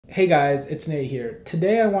Hey guys, it's Nate here.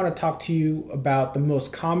 Today I want to talk to you about the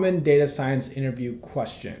most common data science interview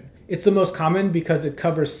question. It's the most common because it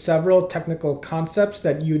covers several technical concepts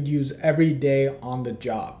that you'd use every day on the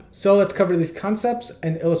job. So let's cover these concepts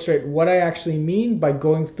and illustrate what I actually mean by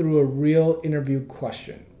going through a real interview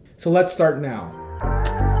question. So let's start now.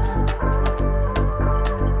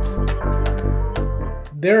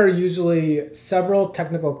 There are usually several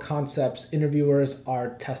technical concepts interviewers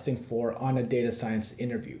are testing for on a data science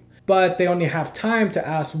interview, but they only have time to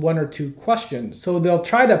ask one or two questions. So they'll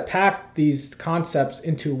try to pack these concepts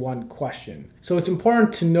into one question. So it's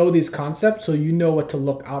important to know these concepts so you know what to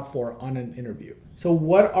look out for on an interview. So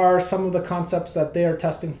what are some of the concepts that they are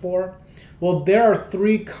testing for? Well, there are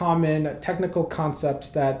three common technical concepts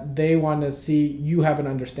that they want to see you have an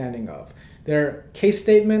understanding of. They're case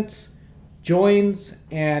statements, joins,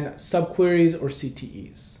 and subqueries or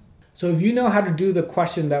CTEs. So if you know how to do the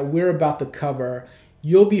question that we're about to cover,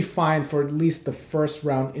 you'll be fine for at least the first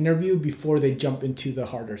round interview before they jump into the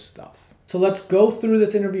harder stuff. So let's go through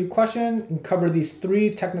this interview question and cover these three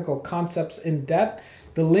technical concepts in depth.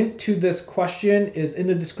 The link to this question is in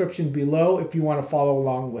the description below if you want to follow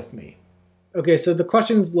along with me. Okay, so the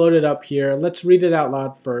question's loaded up here. Let's read it out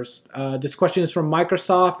loud first. This question is from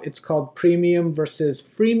Microsoft. It's called Premium versus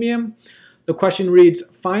Freemium. The question reads,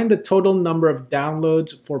 find the total number of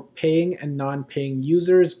downloads for paying and non-paying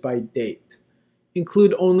users by date.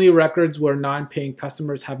 Include only records where non-paying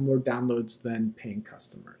customers have more downloads than paying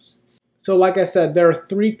customers. So like I said, there are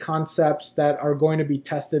three concepts that are going to be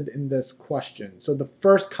tested in this question. So the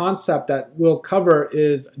first concept that we'll cover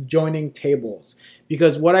is joining tables,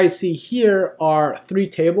 because what I see here are three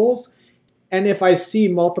tables. And if I see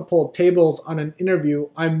multiple tables on an interview,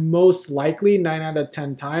 I'm most likely 9 out of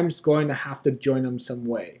 10 times going to have to join them some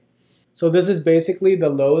way. So this is basically the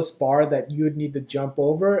lowest bar that you would need to jump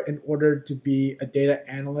over in order to be a data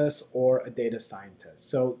analyst or a data scientist.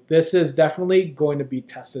 So this is definitely going to be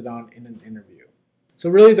tested on in an interview. So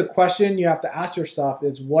really the question you have to ask yourself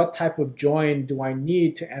is, what type of join do I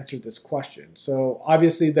need to answer this question? So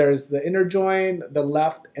obviously there's the inner join, the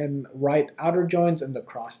left and right outer joins, and the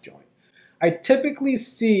cross join. I typically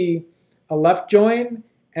see a left join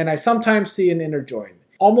and I sometimes see an inner join.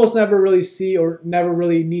 Almost never really see or never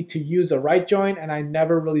really need to use a right join, and I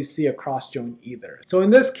never really see a cross join either. So in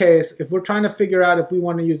this case, if we're trying to figure out if we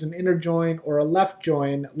want to use an inner join or a left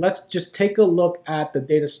join, let's just take a look at the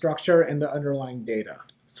data structure and the underlying data.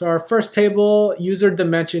 So our first table, user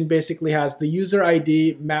dimension, basically has the user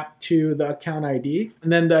ID mapped to the account ID. And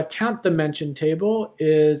then the account dimension table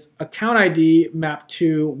is account ID mapped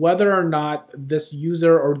to whether or not this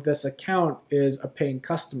user or this account is a paying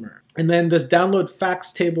customer. And then this download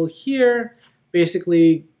facts table here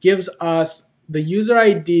basically gives us the user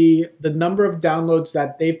ID, the number of downloads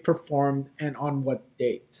that they've performed, and on what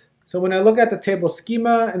date. So when I look at the table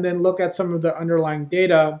schema and then look at some of the underlying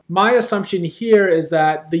data, my assumption here is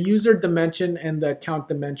that the user dimension and the account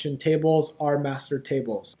dimension tables are master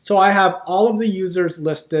tables. So I have all of the users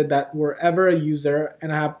listed that were ever a user,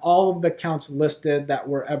 and I have all of the accounts listed that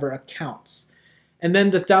were ever accounts. And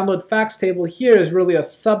then this download facts table here is really a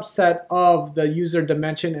subset of the user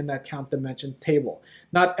dimension and the account dimension table.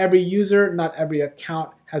 Not every user, not every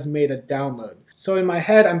account has made a download. So in my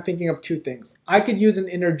head, I'm thinking of two things. I could use an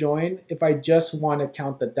inner join if I just want to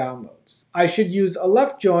count the downloads. I should use a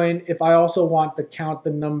left join if I also want to count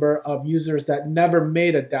the number of users that never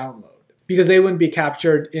made a download, because they wouldn't be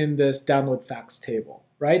captured in this download facts table,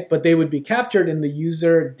 right? But they would be captured in the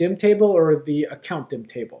user dim table or the account dim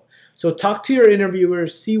table. So talk to your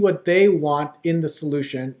interviewers, see what they want in the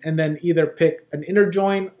solution, and then either pick an inner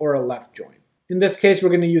join or a left join. In this case, we're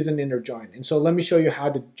going to use an inner join. And so let me show you how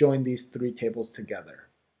to join these three tables together.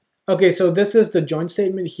 Okay, so this is the join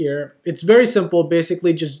statement here. It's very simple,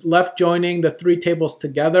 basically just left joining the three tables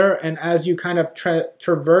together. And as you kind of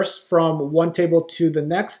traverse from one table to the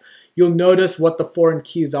next, you'll notice what the foreign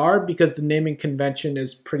keys are because the naming convention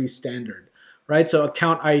is pretty standard. Right? So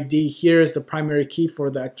account ID here is the primary key for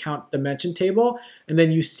the account dimension table. And then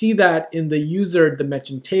you see that in the user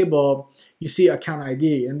dimension table, you see account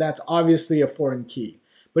ID, and that's obviously a foreign key.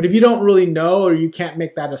 But if you don't really know or you can't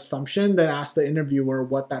make that assumption, then ask the interviewer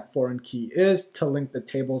what that foreign key is to link the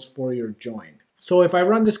tables for your join. So if I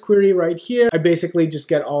run this query right here, I basically just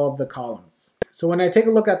get all of the columns. So when I take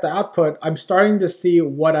a look at the output, I'm starting to see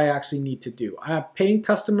what I actually need to do. I have paying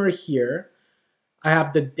customer here, I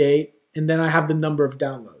have the date, and then I have the number of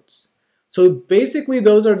downloads. So basically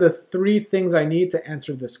those are the three things I need to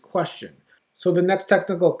answer this question. So the next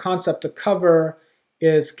technical concept to cover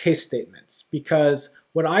is case statements, because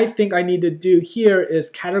what I think I need to do here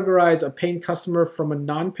is categorize a paying customer from a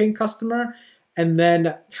non-paying customer and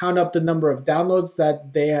then count up the number of downloads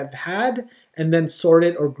that they have had, and then sort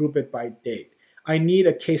it or group it by date. I need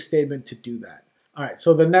a case statement to do that. All right,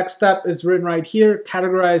 so the next step is written right here: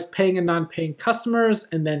 categorize paying and non-paying customers,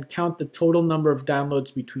 and then count the total number of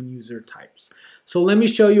downloads between user types. So let me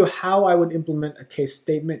show you how I would implement a case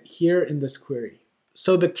statement here in this query.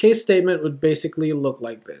 So the case statement would basically look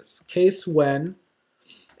like this: case when,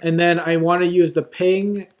 and then I want to use the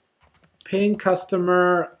paying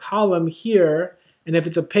customer column here, and if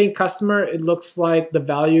it's a paying customer, it looks like the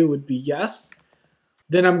value would be yes.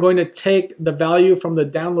 Then I'm going to take the value from the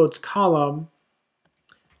downloads column,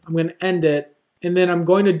 I'm going to end it, and then I'm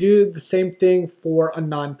going to do the same thing for a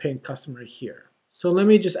non-paying customer here. So let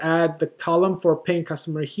me just add the column for paying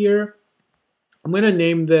customer here. I'm going to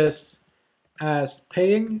name this as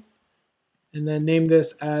paying, and then name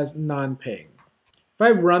this as non-paying. If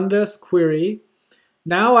I run this query,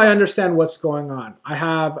 now I understand what's going on. I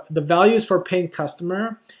have the values for paying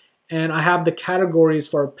customer, and I have the categories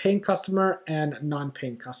for paying customer and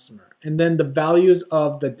non-paying customer, and then the values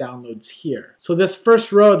of the downloads here. So this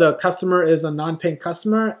first row, the customer is a non-paying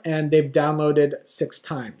customer, and they've downloaded 6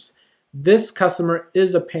 times. This customer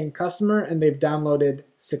is a paying customer, and they've downloaded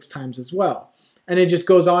 6 times as well. And it just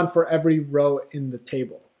goes on for every row in the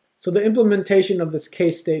table. So the implementation of this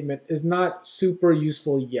case statement is not super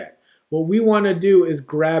useful yet. What we want to do is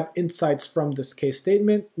grab insights from this case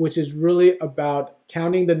statement, which is really about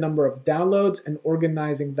counting the number of downloads and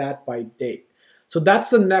organizing that by date. So that's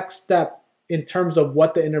the next step in terms of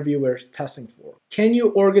what the interviewer is testing for. Can you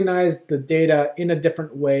organize the data in a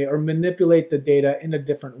different way or manipulate the data in a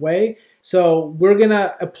different way? So we're going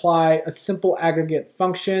to apply a simple aggregate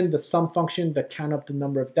function, the sum function, to count up the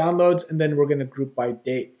number of downloads, and then we're going to group by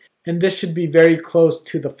date. And this should be very close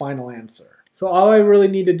to the final answer. So all I really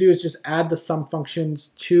need to do is just add the sum functions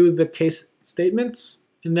to the case statements.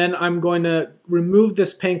 And then I'm going to remove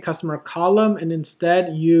this paying customer column and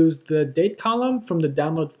instead use the date column from the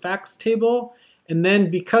download facts table. And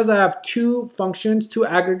then because I have 2 functions, 2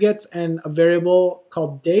 aggregates, and a variable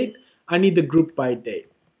called date, I need the group by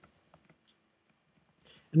date.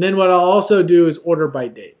 And then what I'll also do is order by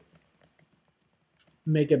date.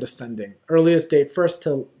 Make it ascending. Earliest date first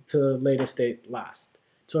to latest date last.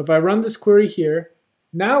 So if I run this query here,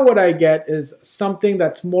 now what I get is something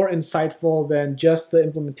that's more insightful than just the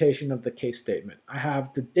implementation of the case statement. I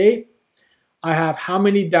have the date, I have how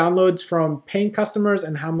many downloads from paying customers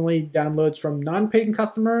and how many downloads from non-paying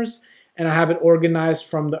customers, and I have it organized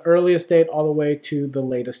from the earliest date all the way to the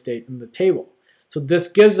latest date in the table. So this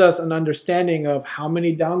gives us an understanding of how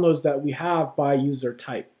many downloads that we have by user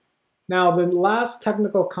type. Now the last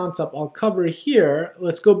technical concept I'll cover here,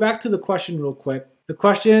 let's go back to the question real quick. The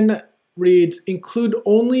question reads, include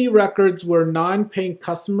only records where non-paying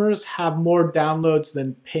customers have more downloads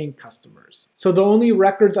than paying customers. So the only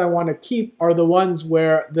records I want to keep are the ones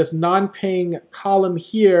where this non-paying column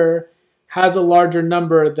here has a larger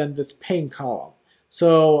number than this paying column.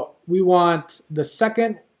 So we want the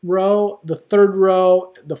second row, the third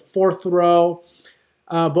row, the fourth row,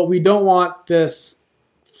 but we don't want this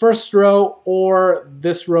first row or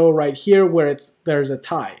this row right here where there's a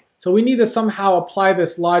tie. So we need to somehow apply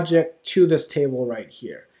this logic to this table right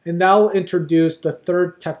here. And that will introduce the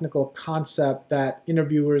third technical concept that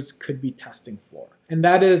interviewers could be testing for. And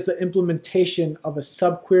that is the implementation of a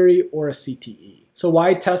subquery or a CTE. So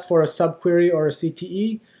why test for a subquery or a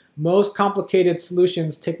CTE? Most complicated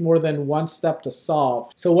solutions take more than 1 step to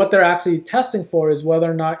solve. So what they're actually testing for is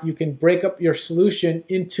whether or not you can break up your solution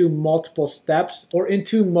into multiple steps or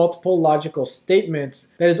into multiple logical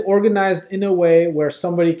statements that is organized in a way where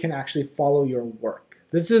somebody can actually follow your work.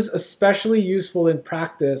 This is especially useful in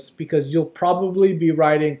practice because you'll probably be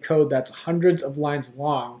writing code that's hundreds of lines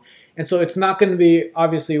long. And so it's not going to be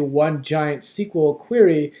obviously one giant SQL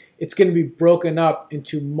query. It's going to be broken up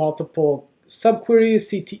into multiple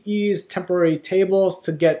subqueries, CTEs, temporary tables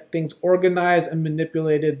to get things organized and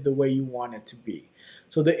manipulated the way you want it to be.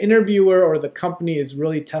 So the interviewer or the company is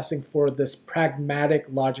really testing for this pragmatic,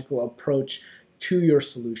 logical approach to your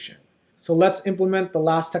solution. So let's implement the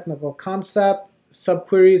last technical concept,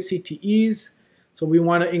 subqueries, CTEs. So we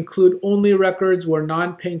want to include only records where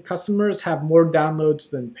non-paying customers have more downloads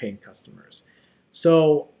than paying customers.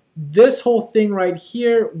 So this whole thing right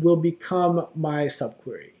here will become my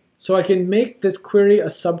subquery. So I can make this query a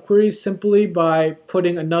subquery simply by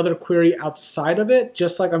putting another query outside of it,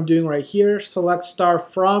 just like I'm doing right here. Select star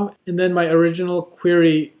from, and then my original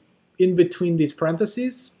query in between these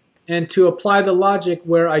parentheses. And to apply the logic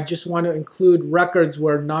where I just want to include records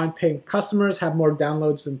where non-paying customers have more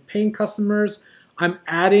downloads than paying customers, I'm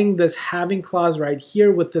adding this having clause right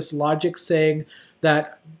here with this logic saying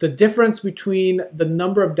that the difference between the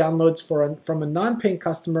number of downloads from a non-paying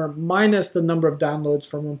customer minus the number of downloads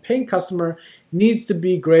from a paying customer needs to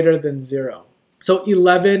be greater than 0. So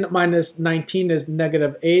 11 minus 19 is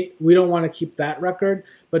 -8. We don't want to keep that record,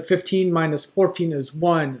 but 15 minus 14 is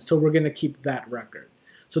 1, so we're going to keep that record.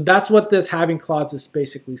 So that's what this having clause is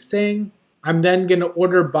basically saying. I'm then going to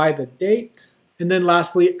order by the date, and then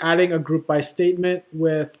lastly, adding a group by statement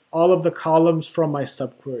with all of the columns from my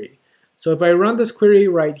subquery. So if I run this query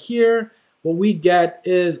right here, what we get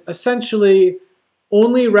is essentially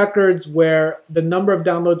only records where the number of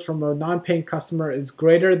downloads from a non-paying customer is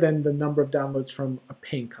greater than the number of downloads from a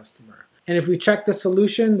paying customer. And if we check the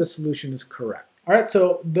solution is correct. All right,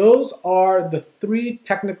 so those are the 3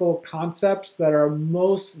 technical concepts that are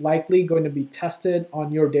most likely going to be tested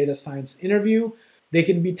on your data science interview. They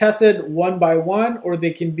can be tested one by one, or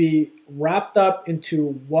they can be wrapped up into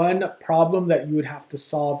one problem that you would have to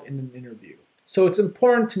solve in an interview. So it's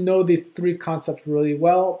important to know these 3 concepts really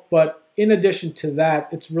well, but in addition to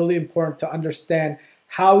that, it's really important to understand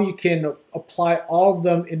how you can apply all of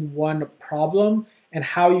them in one problem and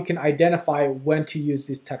how you can identify when to use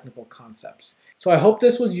these technical concepts. So I hope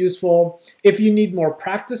this was useful. If you need more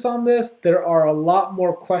practice on this, there are a lot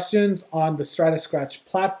more questions on the StrataScratch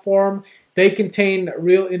platform. They contain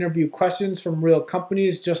real interview questions from real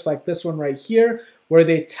companies, just like this one right here, where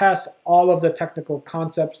they test all of the technical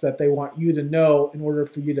concepts that they want you to know in order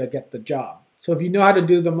for you to get the job. So if you know how to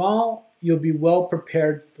do them all, you'll be well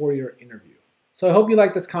prepared for your interview. So I hope you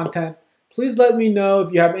like this content. Please let me know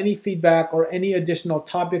if you have any feedback or any additional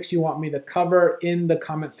topics you want me to cover in the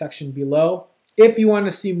comment section below. If you want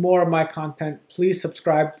to see more of my content, please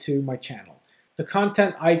subscribe to my channel. The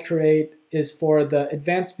content I create is for the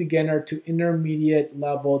advanced beginner to intermediate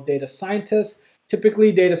level data scientists,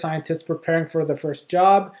 typically data scientists preparing for their first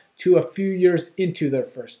job to a few years into their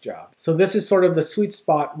first job. So this is sort of the sweet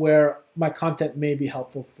spot where my content may be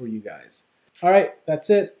helpful for you guys. All right, that's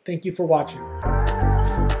it. Thank you for watching.